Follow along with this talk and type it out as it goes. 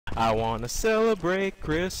I wanna celebrate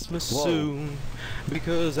Christmas soon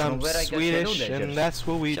because I'm Swedish and that's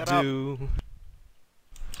what we do.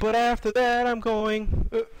 But after that I'm going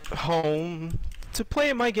home to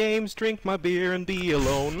play my games, drink my beer and be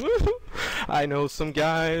alone. I know some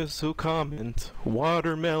guys who comment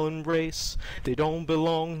watermelon race, they don't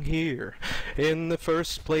belong here. In the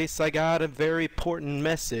first place, I got a very important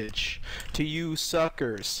message to you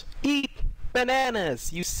suckers. Eat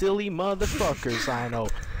bananas, you silly motherfuckers. I know.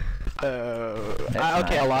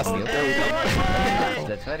 Okay, I lost it. There we go.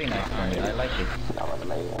 That's very nice from you. I like it. That was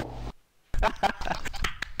amazing.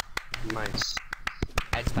 Nice.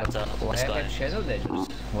 Why I get shadow daggers?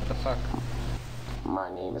 What the fuck?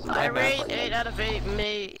 My name is I rate 8 out of 8,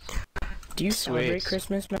 mate. Do you celebrate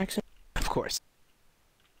Christmas, Maxim? Of course.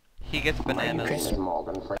 He gets bananas.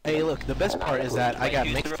 Hey, look, the best part is that I got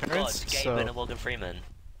mixed parents, so... Gabe and Morgan Freeman.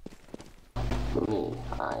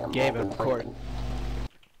 Gabe and Court.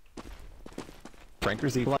 Frank or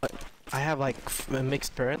Z? I have like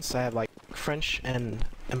mixed parents. I have like French and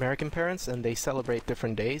American parents, and they celebrate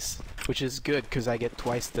different days, which is good because I get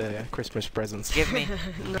twice the Christmas presents. Give me.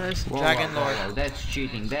 Nice. Dragon Lord. Whoa, that's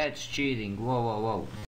cheating. That's cheating. Whoa, whoa, whoa.